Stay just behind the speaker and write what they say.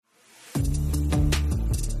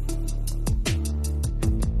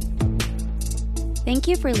Thank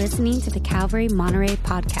you for listening to the Calvary Monterey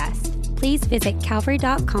podcast. Please visit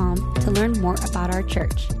calvary.com to learn more about our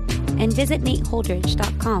church. And visit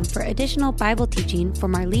nateholdridge.com for additional Bible teaching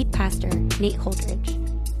from our lead pastor, Nate Holdridge.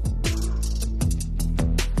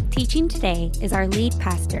 Teaching today is our lead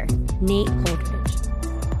pastor, Nate Holdridge.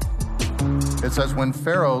 It says, when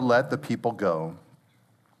Pharaoh let the people go,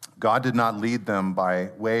 God did not lead them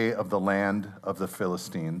by way of the land of the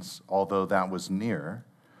Philistines, although that was near.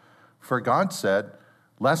 For God said,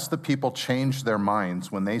 lest the people change their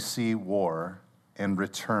minds when they see war and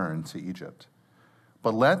return to Egypt.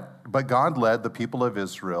 But God led the people of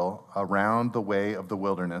Israel around the way of the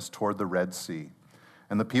wilderness toward the Red Sea.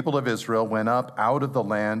 And the people of Israel went up out of the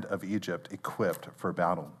land of Egypt, equipped for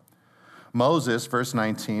battle. Moses, verse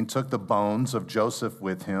 19, took the bones of Joseph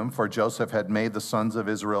with him, for Joseph had made the sons of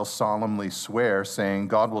Israel solemnly swear, saying,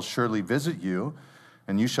 God will surely visit you,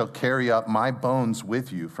 and you shall carry up my bones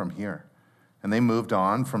with you from here. And they moved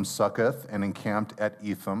on from Succoth and encamped at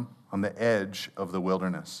Etham on the edge of the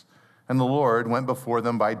wilderness. And the Lord went before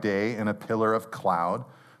them by day in a pillar of cloud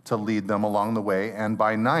to lead them along the way, and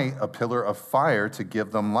by night a pillar of fire to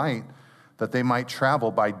give them light, that they might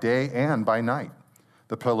travel by day and by night.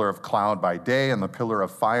 The pillar of cloud by day and the pillar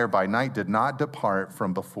of fire by night did not depart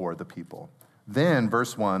from before the people. Then,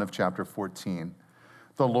 verse 1 of chapter 14,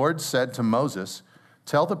 the Lord said to Moses,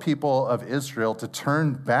 tell the people of Israel to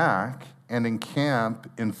turn back and encamp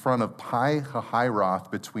in front of Pi-hahiroth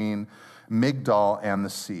between Migdol and the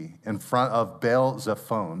sea. In front of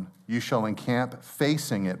Baal-zephon, you shall encamp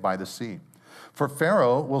facing it by the sea. For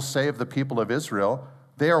Pharaoh will say of the people of Israel,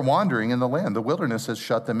 they are wandering in the land. The wilderness has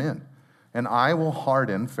shut them in. And I will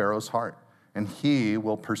harden Pharaoh's heart, and he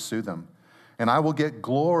will pursue them. And I will get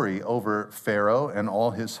glory over Pharaoh and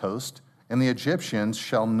all his host, and the Egyptians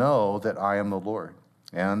shall know that I am the Lord.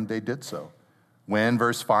 And they did so. When,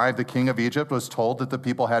 verse 5, the king of Egypt was told that the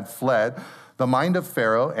people had fled, the mind of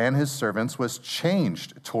Pharaoh and his servants was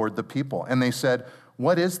changed toward the people. And they said,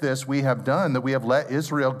 what is this we have done that we have let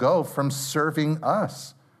Israel go from serving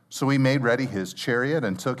us? So he made ready his chariot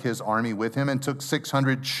and took his army with him and took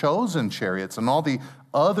 600 chosen chariots and all the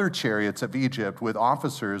other chariots of Egypt with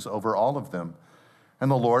officers over all of them.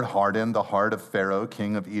 And the Lord hardened the heart of Pharaoh,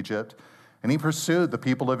 king of Egypt, and he pursued the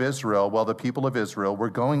people of Israel while the people of Israel were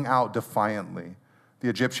going out defiantly. The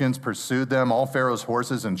Egyptians pursued them, all Pharaoh's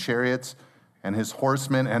horses and chariots, and his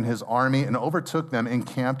horsemen and his army, and overtook them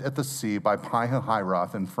encamped at the sea by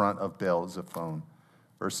Pi-hahiroth in front of Baal-zephon.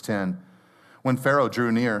 Verse 10, when Pharaoh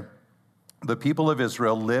drew near, the people of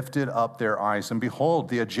Israel lifted up their eyes, and behold,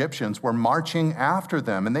 the Egyptians were marching after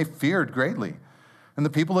them, and they feared greatly. And the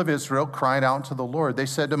people of Israel cried out to the Lord. They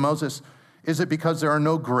said to Moses, is it because there are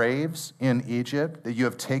no graves in Egypt that you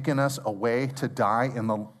have taken us away to die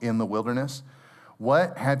in the wilderness?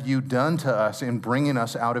 What have you done to us in bringing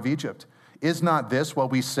us out of Egypt? Is not this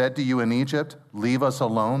what we said to you in Egypt? Leave us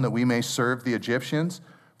alone that we may serve the Egyptians?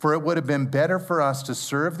 For it would have been better for us to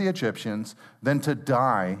serve the Egyptians than to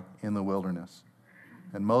die in the wilderness.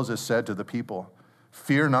 And Moses said to the people,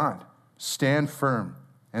 fear not, stand firm,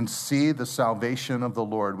 and see the salvation of the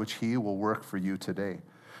Lord, which he will work for you today.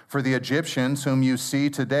 For the Egyptians whom you see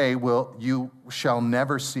today you shall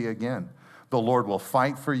never see again. The Lord will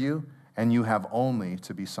fight for you, and you have only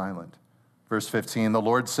to be silent. Verse 15, the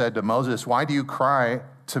Lord said to Moses, why do you cry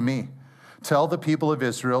to me? Tell the people of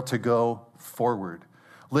Israel to go forward.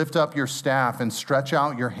 Lift up your staff and stretch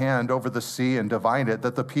out your hand over the sea and divide it,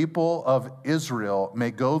 that the people of Israel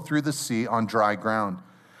may go through the sea on dry ground.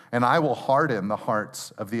 And I will harden the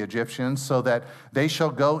hearts of the Egyptians so that they shall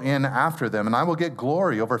go in after them. And I will get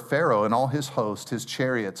glory over Pharaoh and all his host, his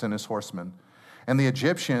chariots and his horsemen. And the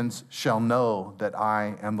Egyptians shall know that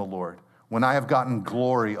I am the Lord, when I have gotten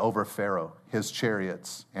glory over Pharaoh, his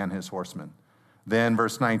chariots and his horsemen. Then,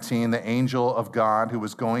 verse 19, the angel of God who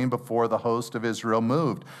was going before the host of Israel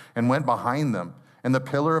moved and went behind them. And the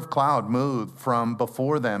pillar of cloud moved from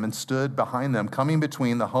before them and stood behind them, coming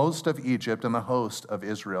between the host of Egypt and the host of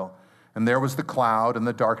Israel. And there was the cloud and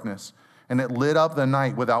the darkness, and it lit up the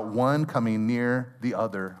night without one coming near the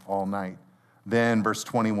other all night. Then, verse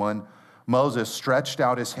 21, Moses stretched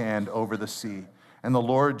out his hand over the sea, and the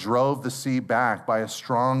Lord drove the sea back by a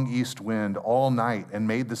strong east wind all night and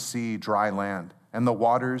made the sea dry land, and the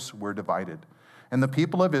waters were divided. And the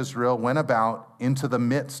people of Israel went about into the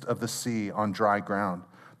midst of the sea on dry ground,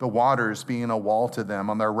 the waters being a wall to them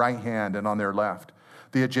on their right hand and on their left.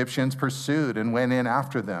 The Egyptians pursued and went in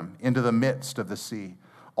after them into the midst of the sea,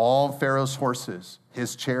 all Pharaoh's horses,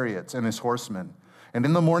 his chariots, and his horsemen. And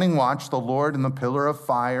in the morning watch, the Lord in the pillar of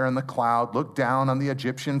fire and the cloud looked down on the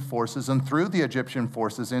Egyptian forces and threw the Egyptian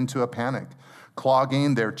forces into a panic,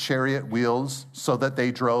 clogging their chariot wheels so that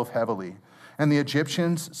they drove heavily. And the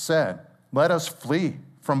Egyptians said, "Let us flee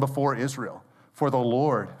from before Israel, for the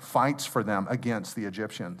Lord fights for them against the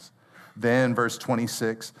Egyptians." Then, verse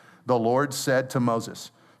 26, the Lord said to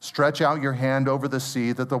Moses, "Stretch out your hand over the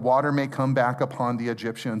sea, that the water may come back upon the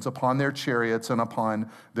Egyptians, upon their chariots and upon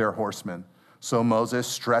their horsemen." So Moses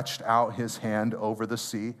stretched out his hand over the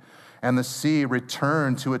sea, and the sea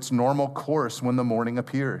returned to its normal course when the morning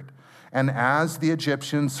appeared. And as the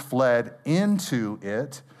Egyptians fled into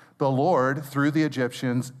it, the Lord threw the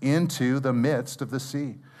Egyptians into the midst of the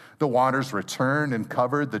sea. The waters returned and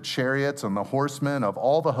covered the chariots and the horsemen of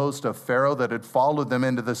all the host of Pharaoh that had followed them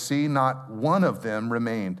into the sea. Not one of them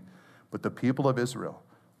remained, but the people of Israel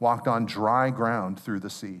walked on dry ground through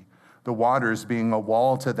the sea, the waters being a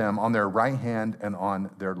wall to them on their right hand and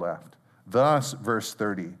on their left. Thus, verse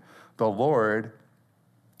 30, the Lord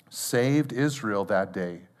saved Israel that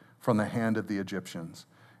day from the hand of the Egyptians.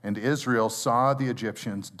 And Israel saw the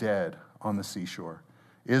Egyptians dead on the seashore.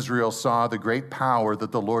 Israel saw the great power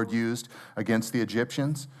that the Lord used against the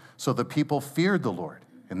Egyptians. So the people feared the Lord,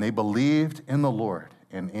 and they believed in the Lord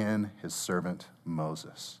and in his servant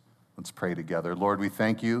Moses. Let's pray together. Lord, we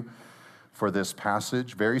thank you for this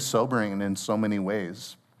passage, very sobering in so many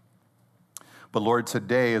ways. But Lord,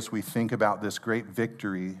 today, as we think about this great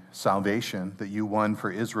victory, salvation that you won for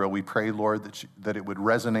Israel, we pray, Lord, that it would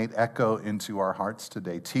resonate, echo into our hearts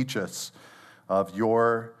today. Teach us of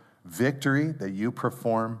your victory that you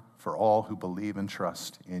perform for all who believe and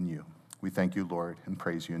trust in you. We thank you, Lord, and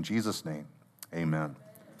praise you. In Jesus' name, amen.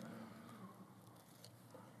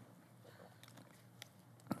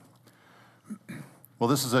 Well,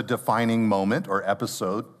 this is a defining moment or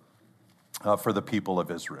episode for the people of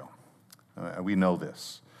Israel. We know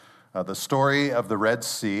this. The story of the Red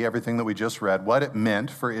Sea, everything that we just read, what it meant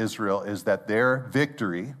for Israel is that their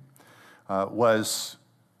victory was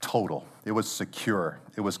total. It was secure.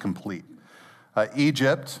 It was complete.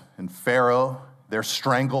 Egypt and Pharaoh, their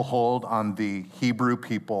stranglehold on the Hebrew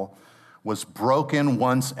people was broken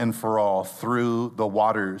once and for all through the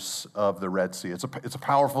waters of the Red Sea. It's a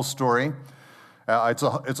powerful story.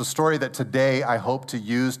 It's a story that today I hope to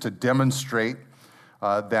use to demonstrate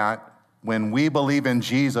that when we believe in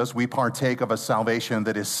Jesus, we partake of a salvation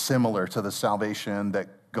that is similar to the salvation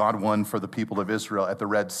that God won for the people of Israel at the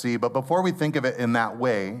Red Sea. But before we think of it in that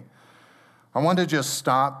way, I want to just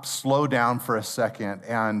stop, slow down for a second,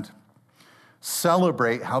 and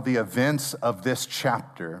celebrate how the events of this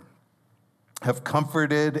chapter have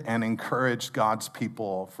comforted and encouraged God's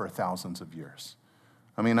people for thousands of years.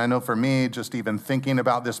 I mean, I know for me, just even thinking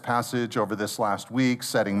about this passage over this last week,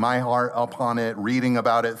 setting my heart upon it, reading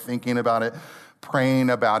about it, thinking about it, praying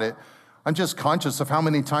about it, I'm just conscious of how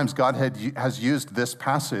many times God has used this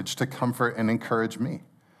passage to comfort and encourage me.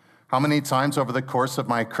 How many times over the course of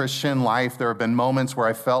my Christian life, there have been moments where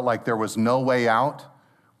I felt like there was no way out,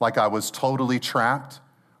 like I was totally trapped,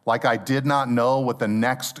 like I did not know what the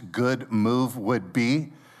next good move would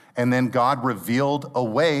be. And then God revealed a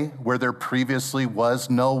way where there previously was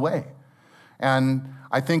no way. And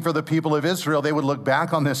I think for the people of Israel, they would look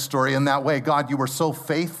back on this story in that way. God, you were so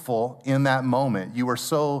faithful in that moment. You were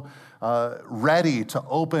so ready to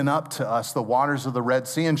open up to us the waters of the Red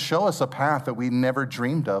Sea and show us a path that we never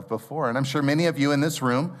dreamed of before. And I'm sure many of you in this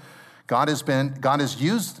room, God has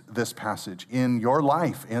used this passage in your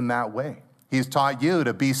life in that way. He's taught you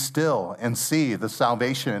to be still and see the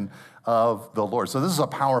salvation of the Lord. So this is a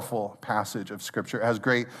powerful passage of Scripture. It has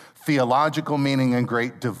great theological meaning and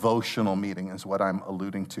great devotional meaning is what I'm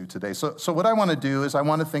alluding to today. So what I want to do is I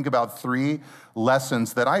want to think about three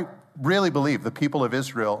lessons that I really believe the people of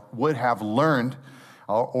Israel would have learned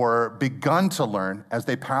or begun to learn as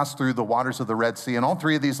they passed through the waters of the Red Sea. And all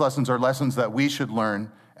three of these lessons are lessons that we should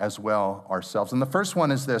learn as well ourselves. And the first one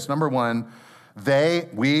is this. Number one,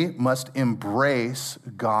 we must embrace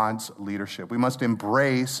God's leadership. We must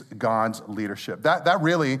embrace God's leadership. That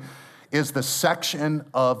really is the section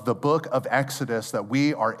of the book of Exodus that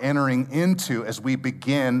we are entering into as we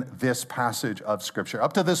begin this passage of Scripture.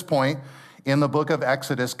 Up to this point in the book of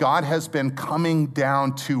Exodus, God has been coming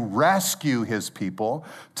down to rescue his people,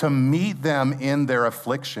 to meet them in their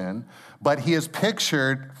affliction, but he is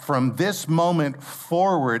pictured from this moment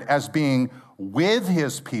forward as being with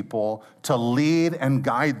his people to lead and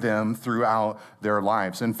guide them throughout their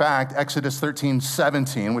lives. In fact, Exodus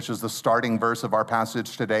 13:17, which is the starting verse of our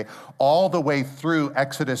passage today, all the way through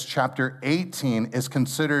Exodus chapter 18 is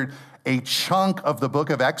considered a chunk of the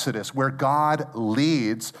book of Exodus where God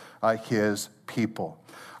leads his people.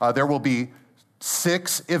 There will be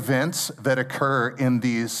 6 events that occur in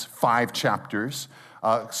these 5 chapters,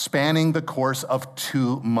 spanning the course of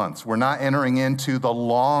 2 months. We're not entering into the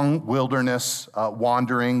long wilderness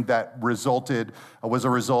wandering that was a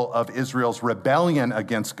result of Israel's rebellion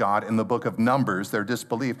against God in the book of Numbers, their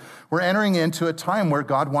disbelief. We're entering into a time where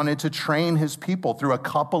God wanted to train his people through a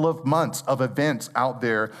couple of months of events out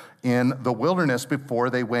there in the wilderness before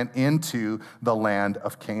they went into the land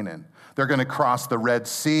of Canaan. They're going to cross the Red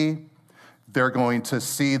Sea. They're going to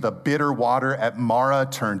see the bitter water at Marah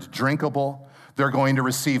turned drinkable. They're going to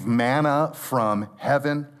receive manna from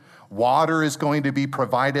heaven. Water is going to be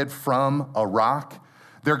provided from a rock.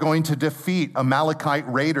 They're going to defeat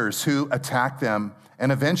Amalekite raiders who attack them.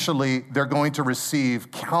 And eventually, they're going to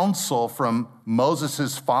receive counsel from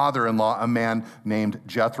Moses' father-in-law, a man named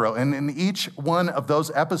Jethro. And in each one of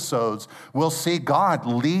those episodes, we'll see God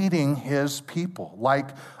leading his people like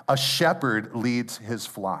a shepherd leads his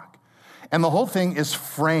flock. And the whole thing is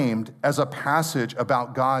framed as a passage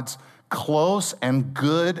about God's close and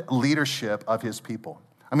good leadership of his people.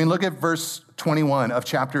 I mean, look at verse 21 of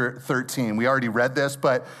chapter 13. We already read this,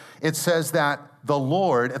 but it says that the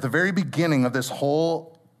Lord, at the very beginning of this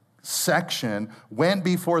whole section, went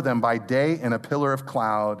before them by day in a pillar of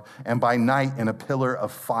cloud and by night in a pillar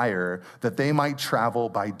of fire, that they might travel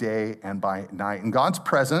by day and by night. And God's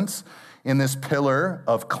presence in this pillar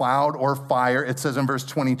of cloud or fire, it says in verse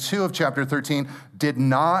 22 of chapter 13, did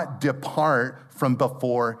not depart from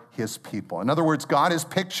before his people. In other words, God is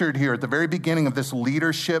pictured here at the very beginning of this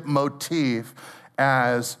leadership motif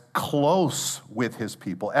as close with his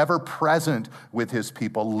people, ever present with his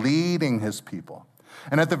people, leading his people.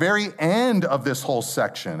 And at the very end of this whole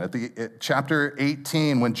section, at chapter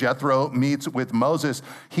 18, when Jethro meets with Moses,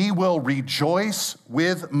 he will rejoice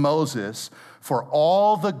with Moses for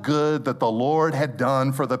all the good that the Lord had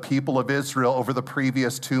done for the people of Israel over the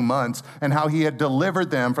previous 2 months and how he had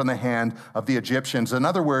delivered them from the hand of the Egyptians. In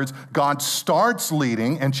other words, God starts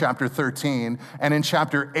leading in chapter 13, and in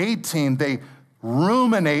chapter 18, they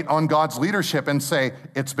ruminate on God's leadership and say,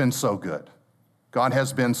 it's been so good. God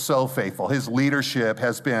has been so faithful. His leadership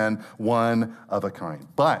has been one of a kind.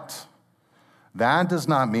 But that does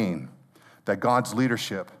not mean that God's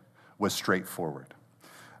leadership was straightforward.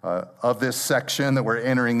 Of this section that we're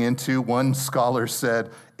entering into, one scholar said,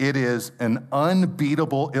 it is an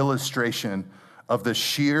unbeatable illustration of the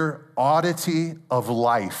sheer oddity of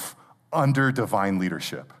life under divine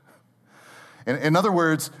leadership. In other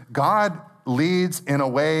words, God leads in a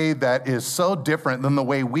way that is so different than the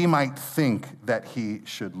way we might think that he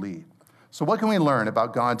should lead. So what can we learn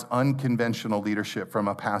about God's unconventional leadership from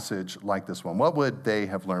a passage like this one? What would they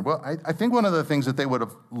have learned? Well, I think one of the things that they would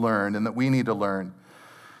have learned and that we need to learn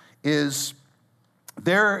is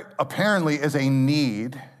there apparently is a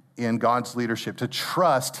need in God's leadership to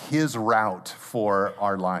trust his route for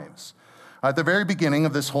our lives. At the very beginning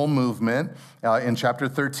of this whole movement, in chapter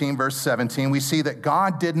 13, verse 17, we see that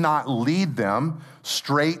God did not lead them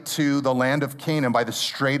straight to the land of Canaan by the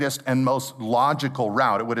straightest and most logical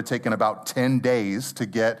route. It would have taken about 10 days to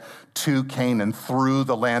get to Canaan through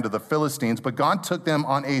the land of the Philistines, but God took them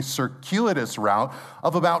on a circuitous route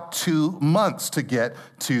of about 2 months to get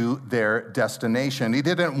to their destination. He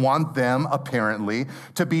didn't want them, apparently,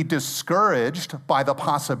 to be discouraged by the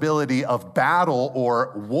possibility of battle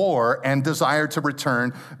or war and desire to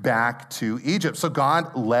return back to Egypt. So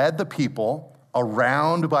God led the people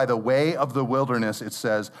around by the way of the wilderness, it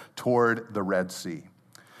says, toward the Red Sea.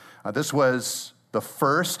 This was the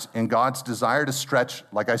first in God's desire to stretch,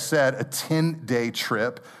 like I said, a 10-day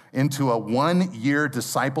trip into a 1-year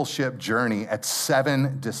discipleship journey at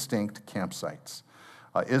 7 distinct campsites.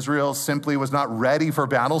 Israel simply was not ready for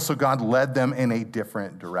battle, so God led them in a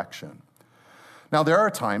different direction. Now, there are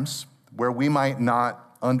times where we might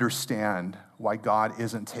not understand why God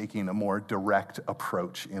isn't taking a more direct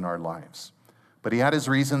approach in our lives. But he had his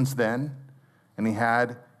reasons then, and he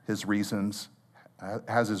has his reasons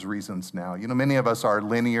now. You know, many of us are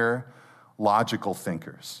linear, logical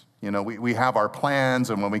thinkers. You know, we have our plans,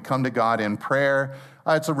 and when we come to God in prayer,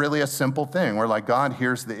 it's really a simple thing. We're like, God,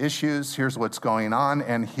 here's the issues, here's what's going on,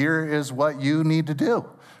 and here is what you need to do.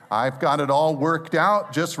 I've got it all worked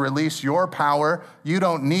out. Just release your power. You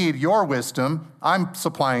don't need your wisdom. I'm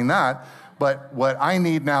supplying that. But what I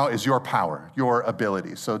need now is your power, your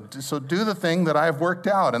ability. So do the thing that I've worked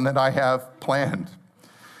out and that I have planned.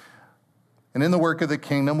 And in the work of the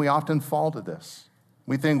kingdom, we often fall to this.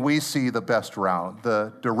 We think we see the best route,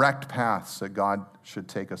 the direct paths that God should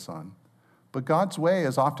take us on. But God's way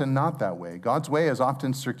is often not that way. God's way is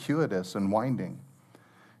often circuitous and winding.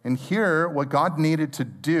 And here, what God needed to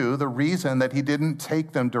do, the reason that he didn't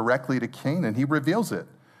take them directly to Canaan, he reveals it.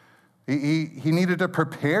 He needed to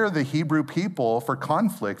prepare the Hebrew people for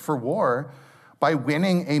conflict, for war, by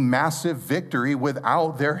winning a massive victory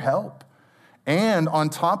without their help. And on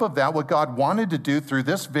top of that, what God wanted to do through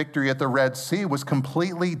this victory at the Red Sea was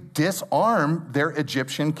completely disarm their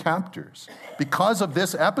Egyptian captors. Because of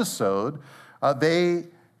this episode, they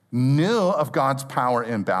knew of God's power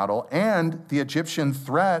in battle, and the Egyptian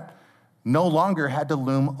threat no longer had to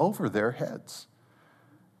loom over their heads.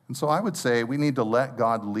 And so I would say we need to let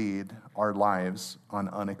God lead our lives on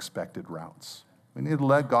unexpected routes. We need to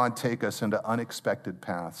let God take us into unexpected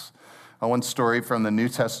paths. One story from the New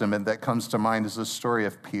Testament that comes to mind is the story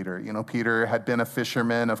of Peter. You know, Peter had been a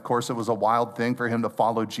fisherman. Of course, it was a wild thing for him to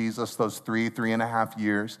follow Jesus those 3.5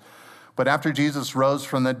 years. But after Jesus rose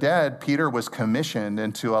from the dead, Peter was commissioned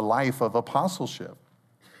into a life of apostleship.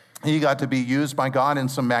 He got to be used by God in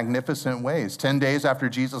some magnificent ways. 10 days after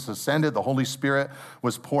Jesus ascended, the Holy Spirit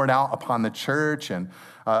was poured out upon the church, and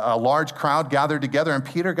a large crowd gathered together, and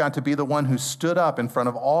Peter got to be the one who stood up in front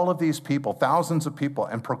of all of these people, thousands of people,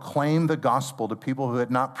 and proclaimed the gospel to people who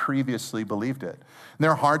had not previously believed it. And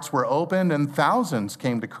their hearts were opened, and thousands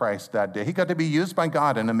came to Christ that day. He got to be used by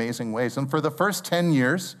God in amazing ways. And for the first 10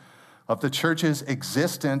 years of the church's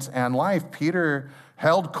existence and life, Peter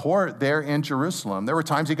held court there in Jerusalem. There were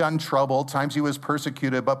times he got in trouble, times he was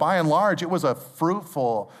persecuted, but by and large, it was a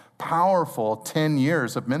fruitful, powerful 10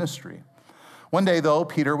 years of ministry. One day, though,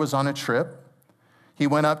 Peter was on a trip. He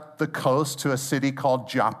went up the coast to a city called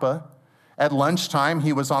Joppa. At lunchtime,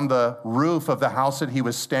 he was on the roof of the house that he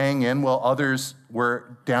was staying in while others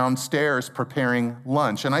were downstairs preparing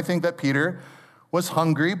lunch. And I think that Peter was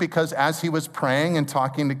hungry because as he was praying and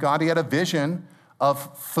talking to God, he had a vision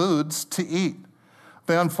of foods to eat.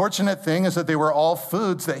 The unfortunate thing is that they were all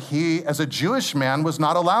foods that he, as a Jewish man, was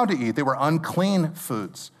not allowed to eat. They were unclean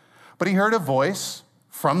foods. But he heard a voice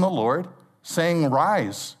from the Lord saying,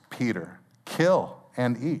 "Rise, Peter, kill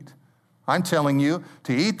and eat. I'm telling you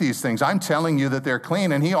to eat these things. I'm telling you that they're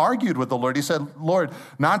clean." And he argued with the Lord. He said, "Lord,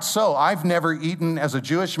 not so. I've never eaten as a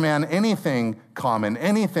Jewish man anything common,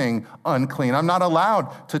 anything unclean. I'm not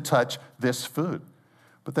allowed to touch this food."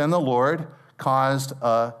 But then the Lord caused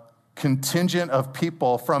a contingent of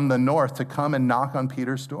people from the north to come and knock on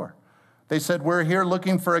Peter's door. They said, "We're here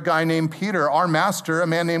looking for a guy named Peter. Our master, a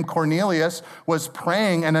man named Cornelius, was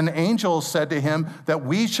praying, and an angel said to him that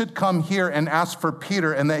we should come here and ask for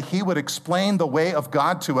Peter and that he would explain the way of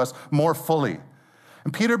God to us more fully."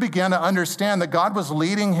 And Peter began to understand that God was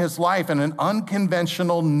leading his life in an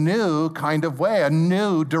unconventional, new kind of way, a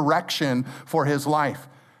new direction for his life.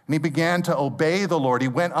 And he began to obey the Lord. He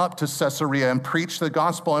went up to Caesarea and preached the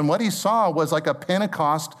gospel. And what he saw was like a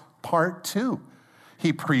Pentecost part 2.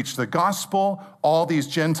 He preached the gospel. All these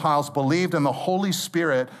Gentiles believed, and the Holy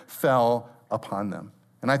Spirit fell upon them.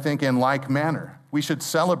 And I think in like manner, we should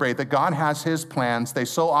celebrate that God has his plans. They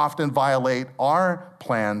so often violate our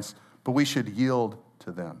plans, but we should yield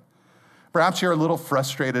to them. Perhaps you're a little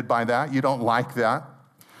frustrated by that. You don't like that.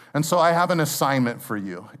 And so I have an assignment for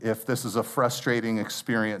you, if this is a frustrating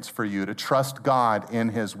experience for you, to trust God in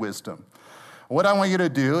his wisdom. What I want you to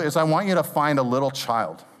do is I want you to find a little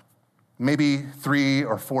child, maybe 3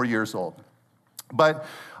 or 4 years old. But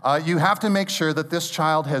you have to make sure that this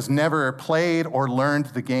child has never played or learned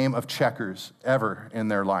the game of checkers ever in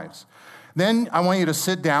their lives. Then I want you to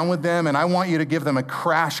sit down with them, and I want you to give them a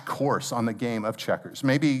crash course on the game of checkers.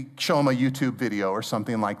 Maybe show them a YouTube video or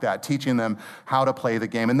something like that, teaching them how to play the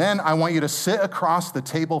game. And then I want you to sit across the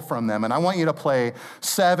table from them, and I want you to play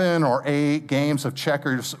 7 or 8 games of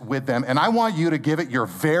checkers with them, and I want you to give it your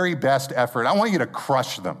very best effort. I want you to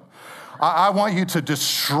crush them. I want you to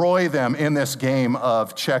destroy them in this game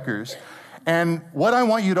of checkers. And what I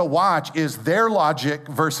want you to watch is their logic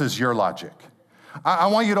versus your logic. I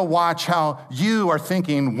want you to watch how you are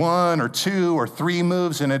thinking 1 or 2 or 3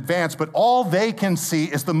 moves in advance, but all they can see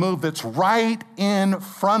is the move that's right in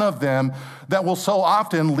front of them that will so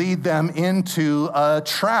often lead them into a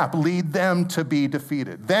trap, lead them to be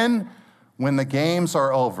defeated. Then, when the games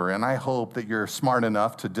are over, and I hope that you're smart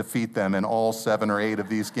enough to defeat them in all 7 or 8 of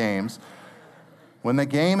these games, when the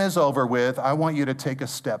game is over with, I want you to take a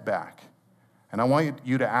step back. And I want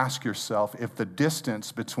you to ask yourself if the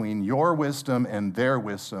distance between your wisdom and their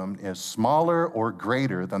wisdom is smaller or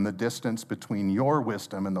greater than the distance between your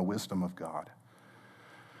wisdom and the wisdom of God.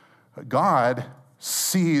 God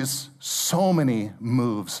sees so many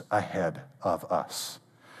moves ahead of us.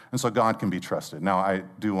 And so God can be trusted. Now, I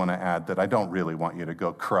do want to add that I don't really want you to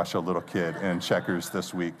go crush a little kid in checkers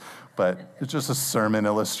this week, but it's just a sermon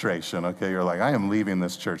illustration, okay? You're like, I am leaving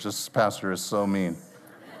this church. This pastor is so mean.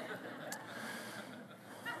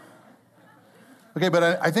 Okay,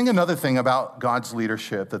 but I think another thing about God's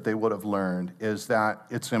leadership that they would have learned is that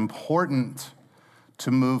it's important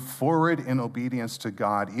to move forward in obedience to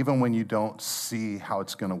God, even when you don't see how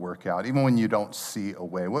it's going to work out, even when you don't see a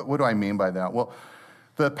way. What do I mean by that? Well,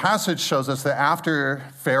 the passage shows us that after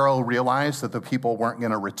Pharaoh realized that the people weren't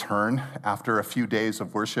going to return after a few days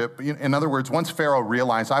of worship, in other words, once Pharaoh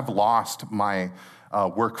realized, I've lost my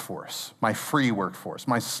workforce, my free workforce,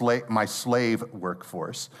 my slave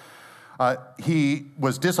workforce, he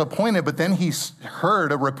was disappointed, but then he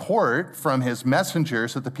heard a report from his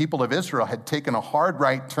messengers that the people of Israel had taken a hard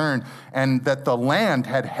right turn and that the land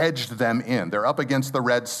had hedged them in. They're up against the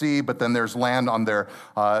Red Sea, but then there's land on their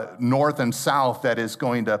north and south that is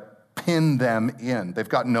going to pin them in. They've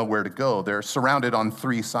got nowhere to go. They're surrounded on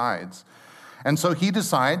three sides. And so he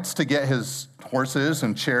decides to get his horses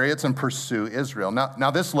and chariots and pursue Israel.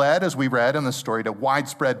 Now this led, as we read in the story, to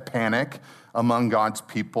widespread panic among God's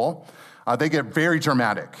people. They get very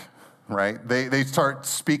dramatic, right? They start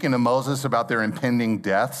speaking to Moses about their impending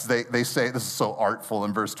deaths. They say, this is so artful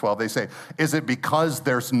in verse 12, they say, is it because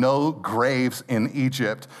there's no graves in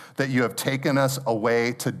Egypt that you have taken us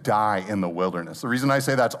away to die in the wilderness? The reason I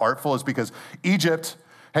say that's artful is because Egypt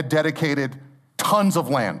had dedicated tons of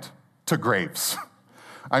land to graves.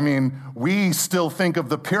 I mean, we still think of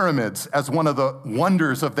the pyramids as one of the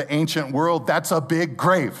wonders of the ancient world. That's a big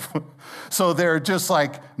grave. So they're just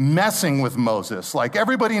like messing with Moses. Like,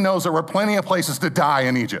 everybody knows there were plenty of places to die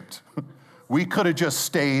in Egypt. We could have just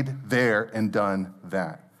stayed there and done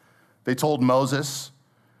that. They told Moses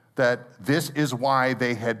that this is why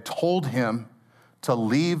they had told him to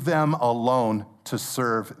leave them alone to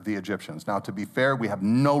serve the Egyptians. Now, to be fair, we have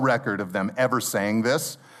no record of them ever saying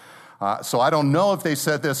this. So I don't know if they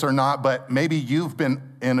said this or not, but maybe you've been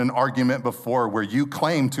in an argument before where you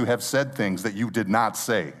claim to have said things that you did not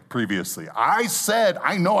say previously. I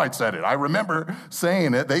know I said it. I remember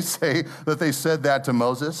saying it. They say that they said that to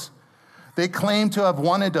Moses. They claim to have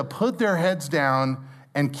wanted to put their heads down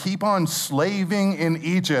and keep on slaving in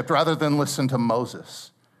Egypt rather than listen to Moses.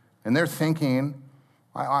 And they're thinking,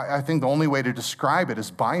 I think the only way to describe it is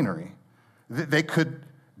binary. They could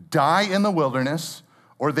die in the wilderness,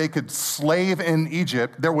 or they could slave in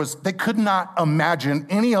Egypt. They could not imagine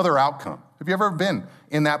any other outcome. Have you ever been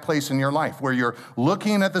in that place in your life where you're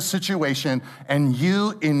looking at the situation and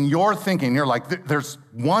you, in your thinking, you're like, there's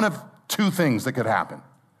one of two things that could happen?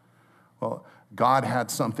 Well, God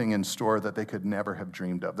had something in store that they could never have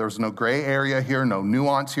dreamed of. There was no gray area here, no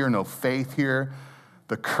nuance here, no faith here.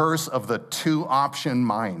 The curse of the two-option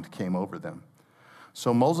mind came over them.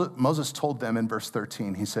 So Moses told them in verse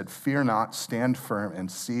 13, he said, fear not, stand firm and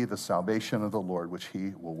see the salvation of the Lord, which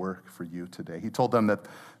he will work for you today. He told them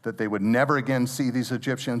that they would never again see these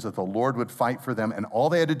Egyptians, that the Lord would fight for them, and all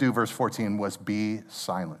they had to do, verse 14, was be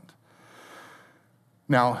silent.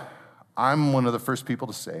 Now, I'm one of the first people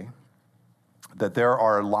to say that there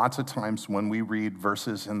are lots of times when we read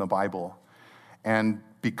verses in the Bible, and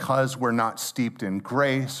because we're not steeped in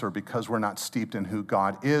grace or because we're not steeped in who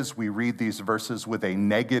God is, we read these verses with a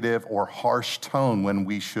negative or harsh tone when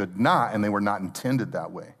we should not, and they were not intended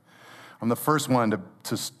that way. I'm the first one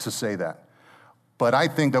to say that. But I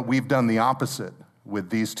think that we've done the opposite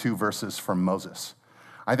with these two verses from Moses.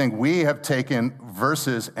 I think we have taken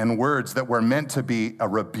verses and words that were meant to be a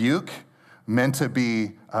rebuke, meant to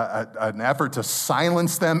be an effort to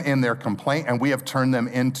silence them in their complaint, and we have turned them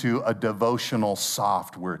into a devotional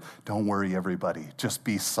soft word. Don't worry, everybody. Just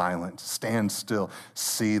be silent. Stand still.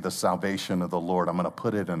 See the salvation of the Lord. I'm going to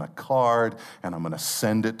put it in a card, and I'm going to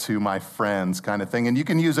send it to my friends, kind of thing. And you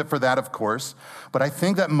can use it for that, of course. But I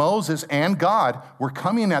think that Moses and God were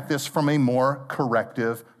coming at this from a more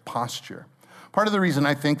corrective posture. Part of the reason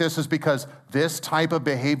I think this is because this type of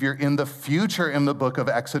behavior in the future in the book of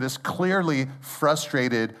Exodus clearly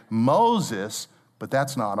frustrated Moses, but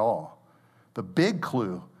that's not all. The big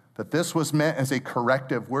clue that this was meant as a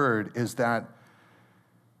corrective word is that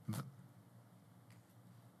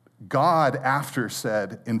God after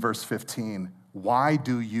said in verse 15, why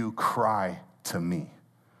do you cry to me?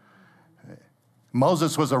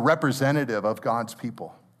 Moses was a representative of God's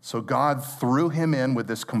people. So God threw him in with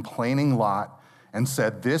this complaining lot and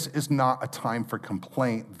said, this is not a time for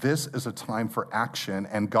complaint. This is a time for action.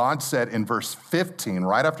 And God said in verse 15,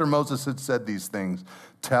 right after Moses had said these things,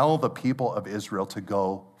 tell the people of Israel to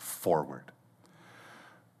go forward.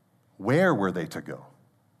 Where were they to go?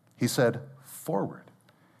 He said, forward.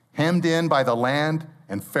 Hemmed in by the land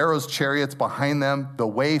and Pharaoh's chariots behind them, the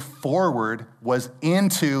way forward was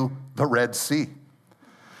into the Red Sea.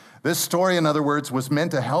 This story, in other words, was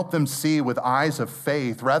meant to help them see with eyes of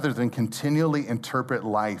faith rather than continually interpret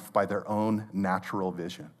life by their own natural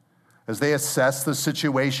vision. As they assessed the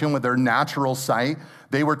situation with their natural sight,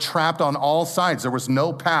 they were trapped on all sides. There was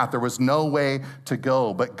no path. There was no way to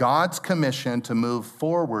go. But God's commission to move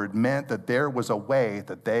forward meant that there was a way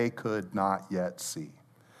that they could not yet see.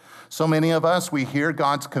 So many of us, we hear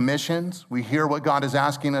God's commissions. We hear what God is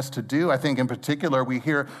asking us to do. I think in particular, we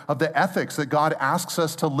hear of the ethics that God asks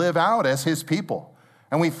us to live out as his people.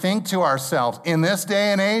 And we think to ourselves, in this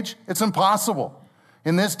day and age, it's impossible.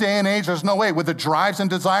 In this day and age, there's no way. With the drives and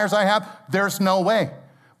desires I have, there's no way.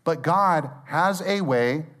 But God has a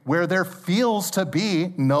way where there feels to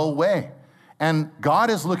be no way. And God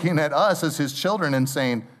is looking at us as his children and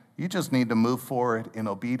saying, you just need to move forward in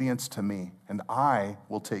obedience to me, and I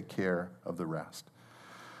will take care of the rest.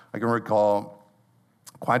 I can recall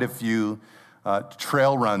quite a few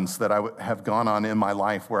trail runs that I have gone on in my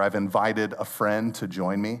life where I've invited a friend to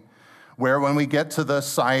join me, where when we get to the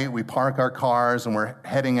site, we park our cars and we're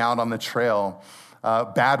heading out on the trail.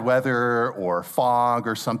 Bad weather or fog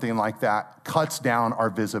or something like that cuts down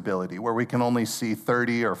our visibility, where we can only see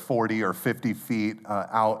 30 or 40 or 50 feet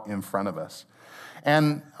out in front of us.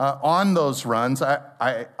 And on those runs,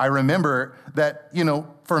 I remember that,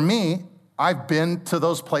 for me, I've been to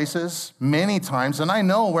those places many times, and I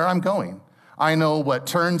know where I'm going. I know what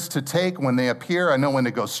turns to take when they appear. I know when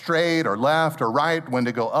to go straight or left or right, when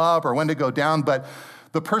to go up or when to go down. But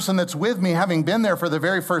the person that's with me, having been there for the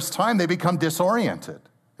very first time, they become disoriented.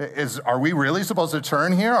 Are we really supposed to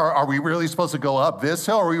turn here? Or are we really supposed to go up this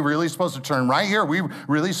hill? Are we really supposed to turn right here? Are we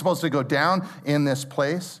really supposed to go down in this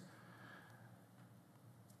place?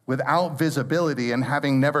 Without visibility and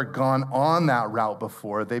having never gone on that route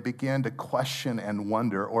before, they began to question and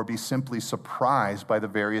wonder or be simply surprised by the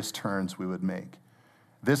various turns we would make.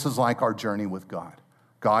 This is like our journey with God.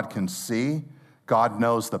 God can see. God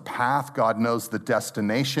knows the path. God knows the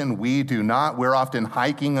destination. We do not. We're often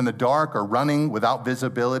hiking in the dark or running without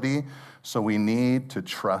visibility, so we need to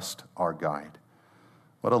trust our guide.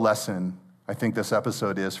 What a lesson I think this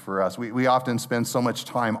episode is for us. We often spend so much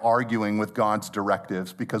time arguing with God's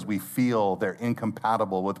directives because we feel they're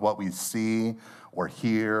incompatible with what we see or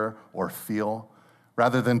hear or feel.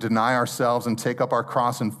 Rather than deny ourselves and take up our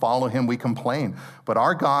cross and follow him, we complain. But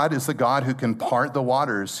our God is the God who can part the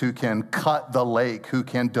waters, who can cut the lake, who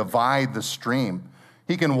can divide the stream.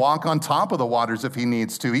 He can walk on top of the waters if he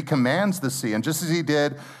needs to. He commands the sea. And just as he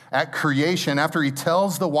did at creation, after he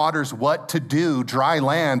tells the waters what to do, dry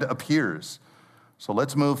land appears. So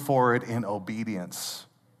let's move forward in obedience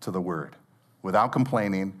to the word without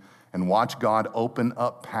complaining and watch God open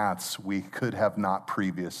up paths we could have not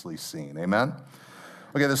previously seen. Amen?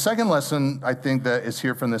 Okay, the second lesson I think that is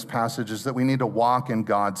here from this passage is that we need to walk in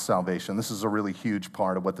God's salvation. This is a really huge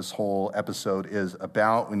part of what this whole episode is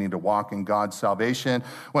about. We need to walk in God's salvation.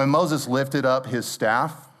 When Moses lifted up his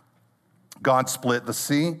staff, God split the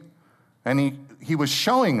sea, and he was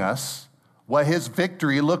showing us what his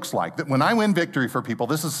victory looks like. That when I win victory for people,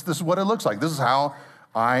 this is what it looks like. This is how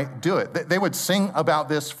I do it. They would sing about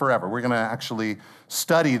this forever. We're going to actually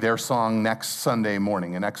study their song next Sunday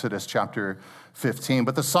morning in Exodus chapter 15.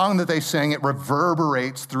 But the song that they sing, it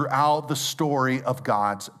reverberates throughout the story of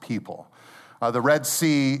God's people. The Red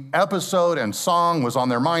Sea episode and song was on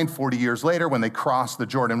their mind 40 years later when they crossed the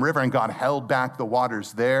Jordan River and God held back the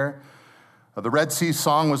waters there. The Red Sea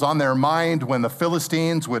song was on their mind when the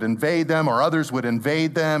Philistines would invade them or others would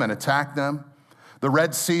invade them and attack them. The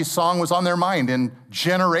Red Sea song was on their mind in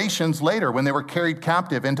generations later when they were carried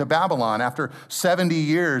captive into Babylon. After 70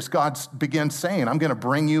 years, God began saying, I'm going to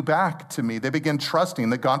bring you back to me. They began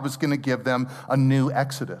trusting that God was going to give them a new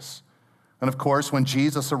exodus. And of course, when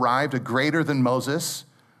Jesus arrived, a greater than Moses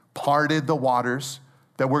parted the waters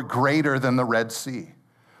that were greater than the Red Sea.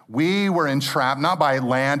 We were entrapped not by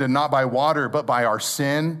land and not by water, but by our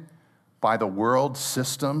sin, by the world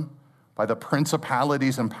system, by the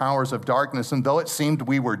principalities and powers of darkness. And though it seemed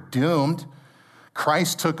we were doomed,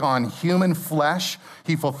 Christ took on human flesh.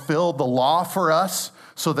 He fulfilled the law for us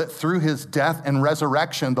so that through his death and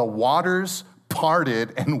resurrection, the waters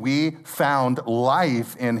parted and we found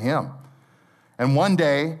life in him. And one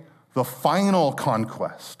day, the final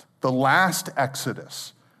conquest, the last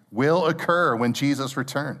exodus, will occur when Jesus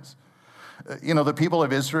returns. The people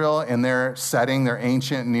of Israel in their setting, their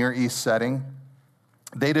ancient Near East setting,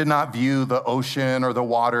 they did not view the ocean or the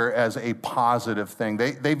water as a positive thing.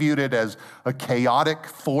 They viewed it as a chaotic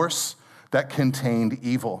force that contained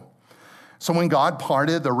evil. So when God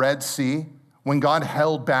parted the Red Sea, when God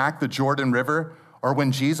held back the Jordan River, or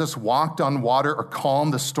when Jesus walked on water or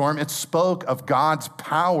calmed the storm, it spoke of God's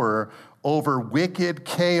power over wicked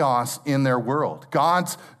chaos in their world,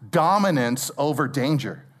 God's dominance over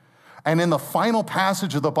danger. And in the final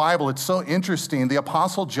passage of the Bible, it's so interesting. The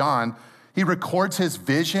Apostle John, he records his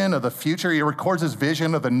vision of the future. He records his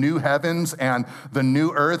vision of the new heavens and the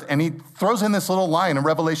new earth. And he throws in this little line in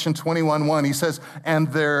Revelation 21:1. He says,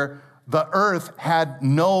 and the earth had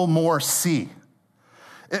no more sea.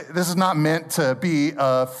 This is not meant to be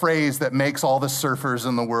a phrase that makes all the surfers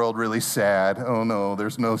in the world really sad. Oh no,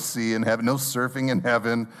 there's no sea in heaven, no surfing in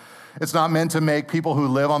heaven. It's not meant to make people who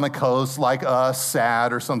live on the coast like us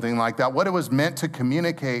sad or something like that. What it was meant to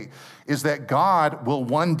communicate is that God will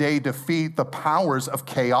one day defeat the powers of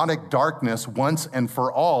chaotic darkness once and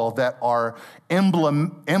for all that are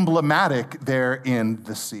emblematic there in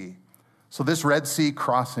the sea. So this Red Sea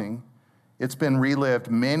crossing, it's been relived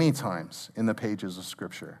many times in the pages of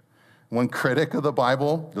Scripture. One critic of the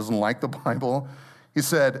Bible, doesn't like the Bible, he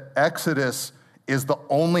said, Exodus is the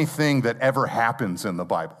only thing that ever happens in the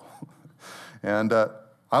Bible. And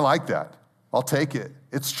I like that. I'll take it.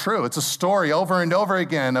 It's true. It's a story over and over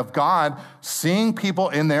again of God seeing people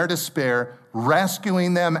in their despair,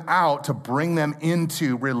 rescuing them out to bring them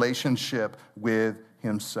into relationship with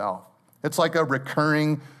himself. It's like a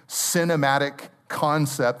recurring cinematic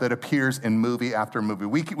concept that appears in movie after movie.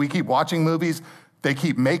 We keep watching movies, they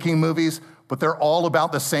keep making movies, but they're all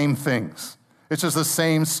about the same things. It's just the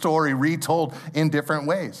same story retold in different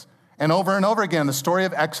ways. And over again, the story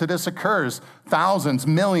of Exodus occurs. Thousands,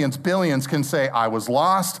 millions, billions can say, I was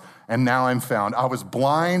lost and now I'm found. I was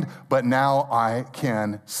blind, but now I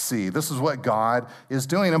can see. This is what God is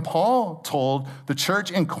doing. And Paul told the church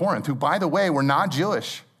in Corinth, who, by the way, were not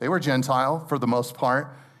Jewish. They were Gentile for the most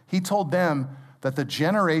part. He told them that the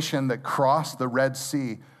generation that crossed the Red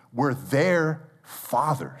Sea were their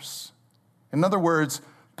fathers. In other words,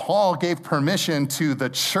 Paul gave permission to the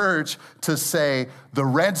church to say, the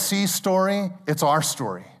Red Sea story, it's our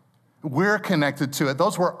story. We're connected to it.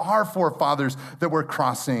 Those were our forefathers that were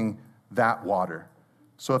crossing that water.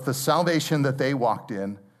 So if the salvation that they walked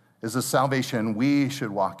in is the salvation we should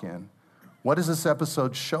walk in, what does this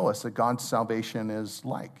episode show us that God's salvation is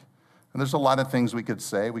like? And there's a lot of things we could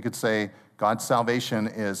say. We could say God's salvation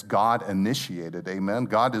is God-initiated, amen?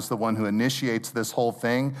 God is the one who initiates this whole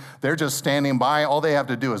thing. They're just standing by. All they have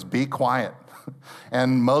to do is be quiet.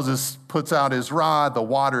 And Moses puts out his rod, the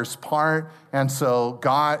waters part, and so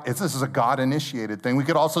this is a God-initiated thing. We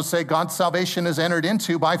could also say God's salvation is entered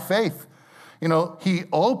into by faith. You know, he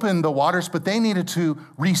opened the waters, but they needed to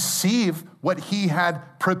receive what he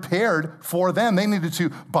had prepared for them. They needed to,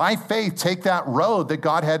 by faith, take that road that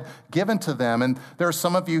God had given to them. And there are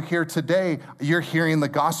some of you here today, you're hearing the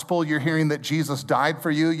gospel, you're hearing that Jesus died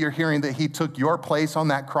for you, you're hearing that he took your place on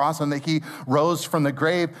that cross and that he rose from the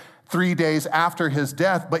grave 3 days after his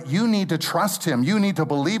death, but you need to trust him. You need to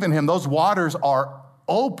believe in him. Those waters are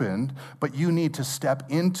opened, but you need to step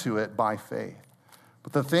into it by faith.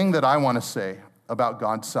 But the thing that I want to say about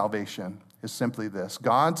God's salvation is simply this.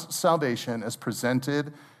 God's salvation, as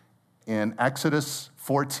presented in Exodus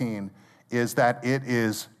 14, is that it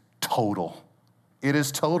is total. It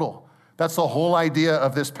is total. That's the whole idea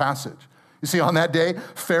of this passage. You see, on that day,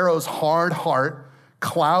 Pharaoh's hard heart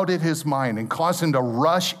clouded his mind and caused him to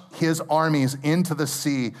rush his armies into the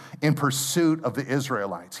sea in pursuit of the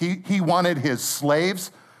Israelites. He wanted his slaves,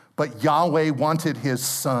 but Yahweh wanted his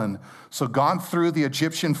son. So God threw the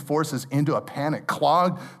Egyptian forces into a panic,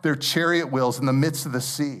 clogged their chariot wheels in the midst of the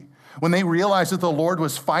sea. When they realized that the Lord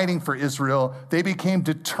was fighting for Israel, they became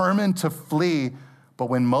determined to flee. But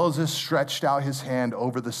when Moses stretched out his hand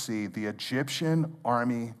over the sea, the Egyptian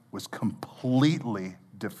army was completely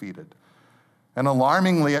defeated. And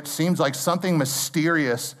alarmingly, it seems like something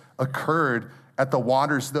mysterious occurred at the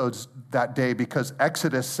waters that day, because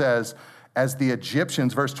Exodus says, as the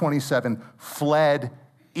Egyptians, verse 27, fled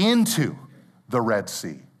into the Red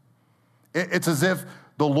Sea. It's as if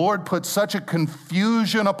the Lord put such a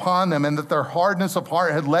confusion upon them and that their hardness of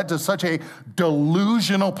heart had led to such a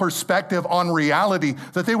delusional perspective on reality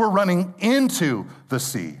that they were running into the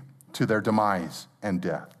sea to their demise and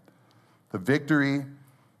death. The victory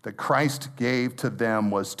that Christ gave to them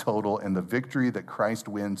was total, and the victory that Christ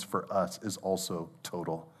wins for us is also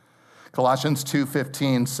total. Colossians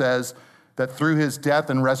 2:15 says that through his death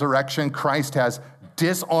and resurrection, Christ has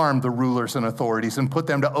disarmed the rulers and authorities and put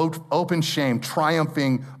them to open shame,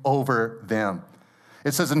 triumphing over them.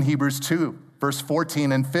 It says in Hebrews 2, verse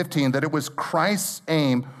 14 and 15, that it was Christ's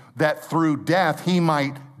aim that through death he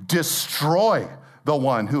might destroy the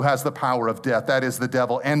one who has the power of death, that is the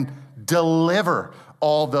devil, and deliver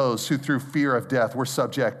all those who through fear of death were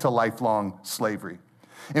subject to lifelong slavery.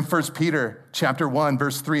 In 1 Peter chapter 1,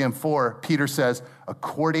 verse 3 and 4, Peter says,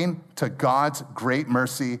 according to God's great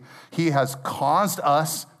mercy, he has caused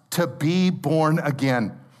us to be born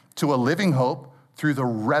again to a living hope through the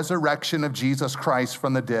resurrection of Jesus Christ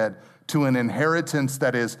from the dead, to an inheritance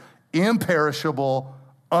that is imperishable,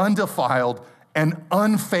 undefiled, and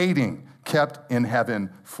unfading, kept in heaven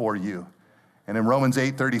for you. And in Romans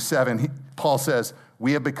 8:37, Paul says,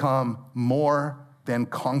 we have become more than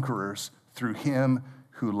conquerors through him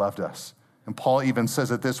who loved us. And Paul even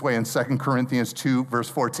says it this way in 2 Corinthians 2, verse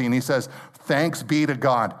 14. He says, thanks be to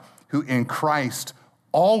God, who in Christ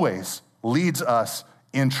always leads us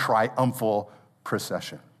in triumphal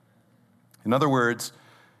procession. In other words,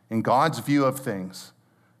 in God's view of things,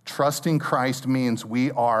 trusting Christ means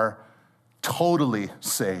we are totally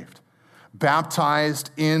saved. Baptized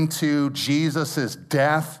into Jesus'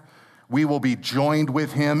 death, we will be joined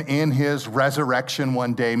with him in his resurrection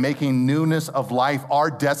one day, making newness of life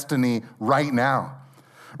our destiny right now.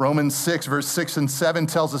 Romans 6, verse 6 and 7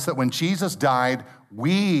 tells us that when Jesus died,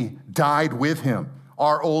 we died with him.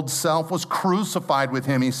 Our old self was crucified with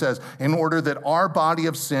him, he says, in order that our body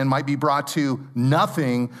of sin might be brought to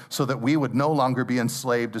nothing, so that we would no longer be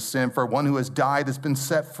enslaved to sin. For one who has died has been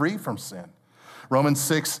set free from sin. Romans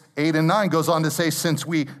 6, 8, and 9 goes on to say, since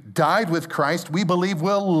we died with Christ, we believe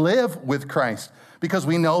we'll live with Christ, because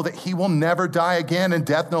we know that he will never die again and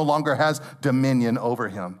death no longer has dominion over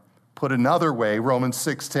him. Put another way, Romans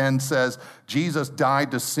 6:10 says, Jesus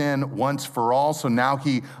died to sin once for all, so now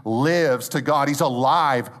he lives to God. He's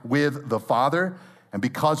alive with the Father. And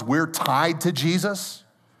because we're tied to Jesus,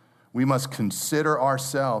 we must consider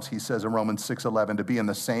ourselves, he says in Romans 6:11, to be in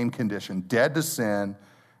the same condition, dead to sin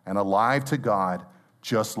and alive to God,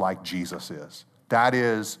 just like Jesus is. That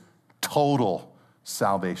is total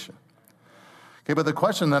salvation. Okay, but the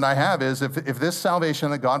question that I have is, if this salvation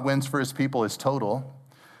that God wins for his people is total,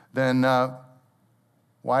 then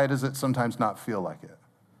why does it sometimes not feel like it?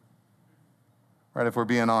 Right, if we're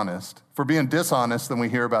being honest. If we're being dishonest, then we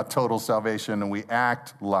hear about total salvation and we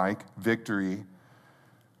act like victory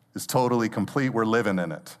is totally complete. We're living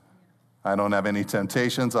in it. I don't have any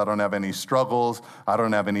temptations. I don't have any struggles. I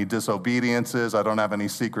don't have any disobediences. I don't have any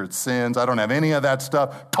secret sins. I don't have any of that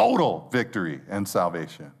stuff. Total victory and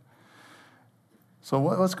salvation. So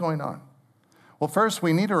what's going on? Well, first,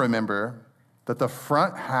 we need to remember that the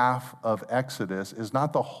front half of Exodus is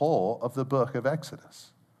not the whole of the book of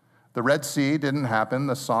Exodus. The Red Sea didn't happen,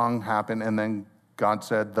 the song happened, and then God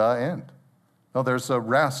said, the end. No, there's a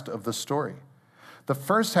rest of the story. The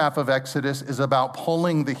first half of Exodus is about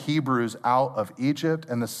pulling the Hebrews out of Egypt,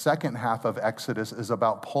 and the second half of Exodus is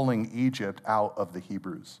about pulling Egypt out of the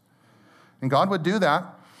Hebrews. And God would do that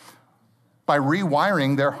by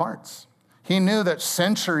rewiring their hearts. He knew that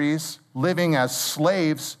centuries living as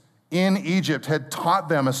slaves in Egypt had taught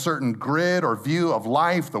them a certain grid or view of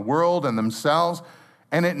life, the world, and themselves,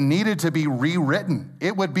 and it needed to be rewritten.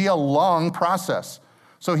 It would be a long process.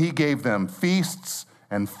 So he gave them feasts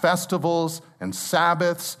and festivals and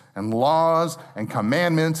Sabbaths and laws and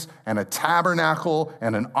commandments and a tabernacle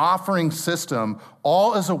and an offering system,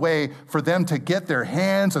 all as a way for them to get their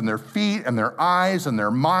hands and their feet and their eyes and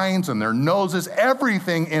their minds and their noses,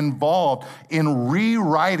 everything involved in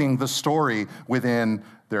rewriting the story within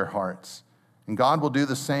their hearts. And God will do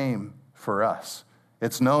the same for us.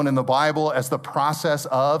 It's known in the Bible as the process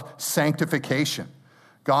of sanctification.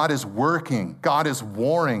 God is working, God is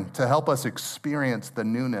warring to help us experience the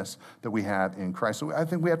newness that we have in Christ. So I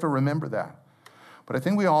think we have to remember that. But I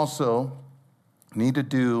think we also need to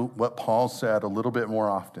do what Paul said a little bit more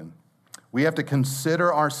often. We have to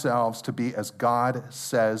consider ourselves to be as God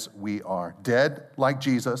says we are, dead like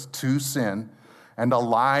Jesus to sin and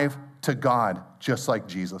alive to God, just like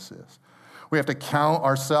Jesus is. We have to count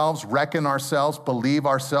ourselves, reckon ourselves, believe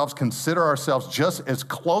ourselves, consider ourselves just as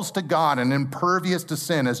close to God and impervious to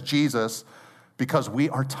sin as Jesus, because we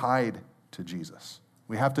are tied to Jesus.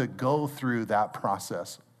 We have to go through that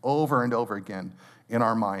process over and over again in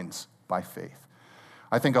our minds by faith.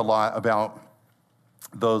 I think a lot about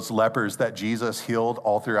those lepers that Jesus healed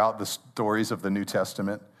all throughout the stories of the New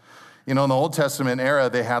Testament. You know, in the Old Testament era,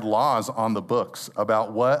 they had laws on the books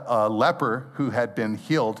about what a leper who had been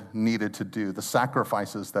healed needed to do, the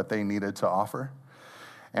sacrifices that they needed to offer.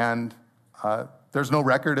 And there's no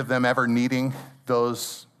record of them ever needing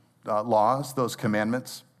those laws, those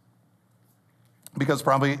commandments, because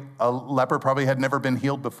probably a leper probably had never been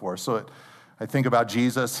healed before. So I think about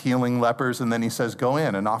Jesus healing lepers, and then he says, go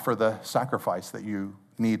in and offer the sacrifice that you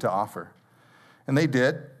need to offer. And they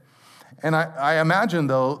did. And I imagine,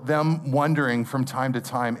 though, them wondering from time to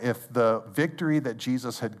time if the victory that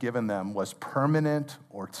Jesus had given them was permanent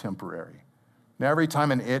or temporary. Now, every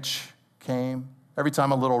time an itch came, every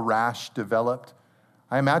time a little rash developed,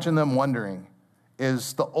 I imagine them wondering,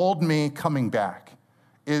 is the old me coming back?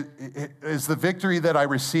 Is the victory that I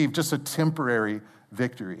received just a temporary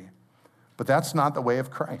victory? But that's not the way of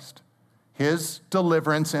Christ. His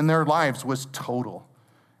deliverance in their lives was total.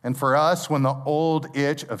 And for us, when the old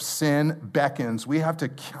itch of sin beckons, we have to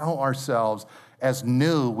count ourselves as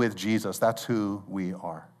new with Jesus. That's who we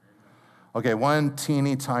are. Okay, one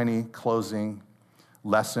teeny tiny closing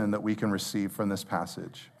lesson that we can receive from this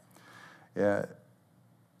passage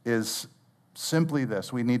is simply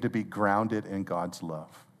this: we need to be grounded in God's love.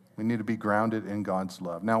 We need to be grounded in God's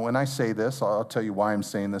love. Now, when I say this, I'll tell you why I'm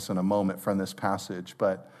saying this in a moment from this passage,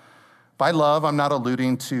 but by love, I'm not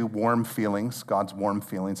alluding to warm feelings, God's warm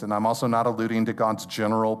feelings, and I'm also not alluding to God's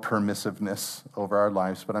general permissiveness over our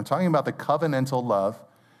lives, but I'm talking about the covenantal love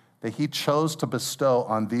that he chose to bestow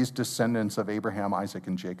on these descendants of Abraham, Isaac,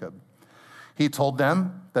 and Jacob. He told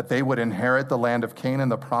them that they would inherit the land of Canaan,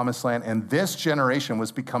 the promised land, and this generation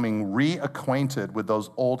was becoming reacquainted with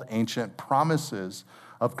those old ancient promises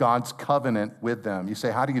of God's covenant with them. You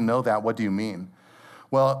say, how do you know that? What do you mean?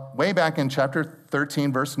 Well, way back in chapter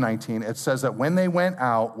 13, verse 19, it says that when they went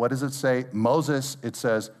out, what does it say? Moses, it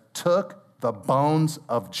says, took the bones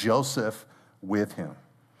of Joseph with him.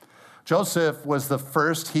 Joseph was the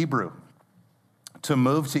first Hebrew to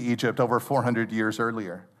move to Egypt over 400 years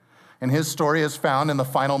earlier. And his story is found in the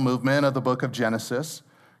final movement of the book of Genesis.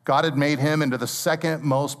 God had made him into the second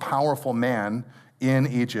most powerful man in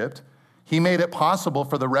Egypt. He made it possible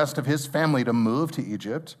for the rest of his family to move to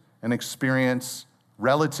Egypt and experience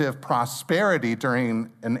relative prosperity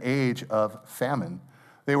during an age of famine.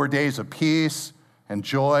 They were days of peace and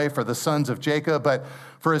joy for the sons of Jacob, but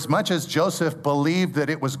for as much as Joseph believed that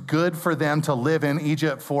it was good for them to live in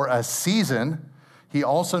Egypt for a season, he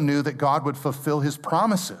also knew that God would fulfill his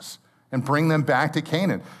promises and bring them back to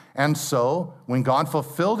Canaan. And so, when God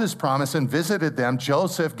fulfilled his promise and visited them,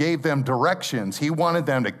 Joseph gave them directions. He wanted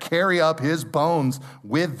them to carry up his bones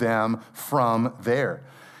with them from there.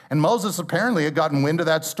 And Moses apparently had gotten wind of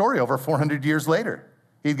that story over 400 years later.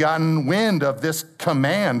 He'd gotten wind of this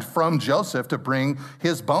command from Joseph to bring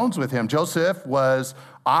his bones with him. Joseph was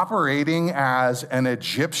operating as an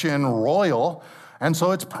Egyptian royal, and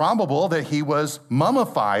so it's probable that he was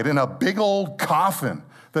mummified in a big old coffin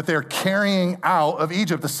that they're carrying out of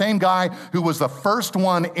Egypt. The same guy who was the first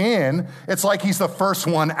one in, it's like he's the first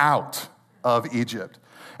one out of Egypt.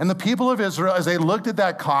 And the people of Israel, as they looked at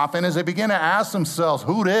that coffin, as they began to ask themselves,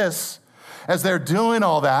 who this? As they're doing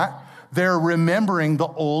all that, they're remembering the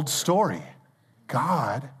old story.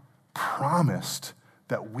 God promised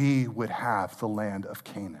that we would have the land of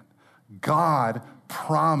Canaan. God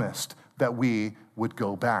promised that we would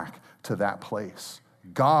go back to that place.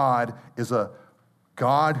 God is a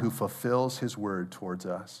God who fulfills his word towards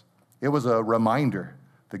us. It was a reminder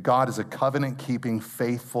that God is a covenant-keeping,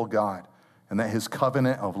 faithful God, and that his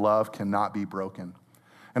covenant of love cannot be broken.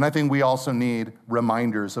 And I think we also need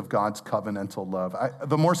reminders of God's covenantal love.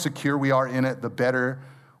 The more secure we are in it, the better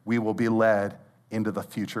we will be led into the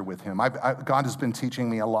future with him. God has been teaching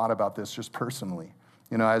me a lot about this just personally.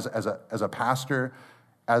 You know, as a pastor,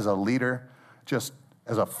 as a leader, just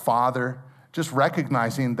as a father, just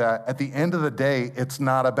recognizing that at the end of the day, it's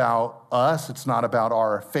not about us, it's not about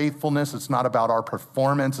our faithfulness, it's not about our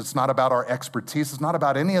performance, it's not about our expertise, it's not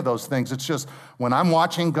about any of those things. It's just when I'm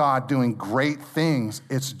watching God doing great things,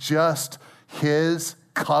 it's just his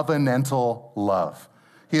covenantal love.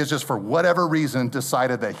 He has just, for whatever reason,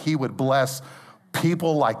 decided that he would bless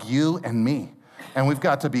people like you and me. And we've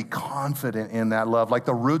got to be confident in that love, like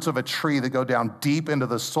the roots of a tree that go down deep into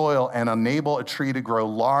the soil and enable a tree to grow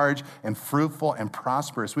large and fruitful and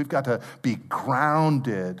prosperous. We've got to be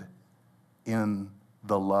grounded in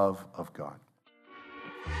the love of God.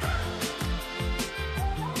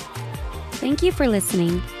 Thank you for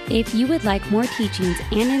listening. If you would like more teachings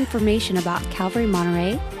and information about Calvary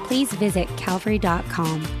Monterey, please visit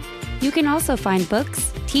calvary.com. You can also find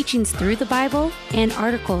books, teachings through the Bible, and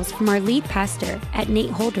articles from our lead pastor at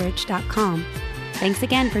nateholdridge.com. Thanks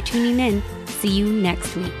again for tuning in. See you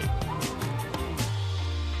next week.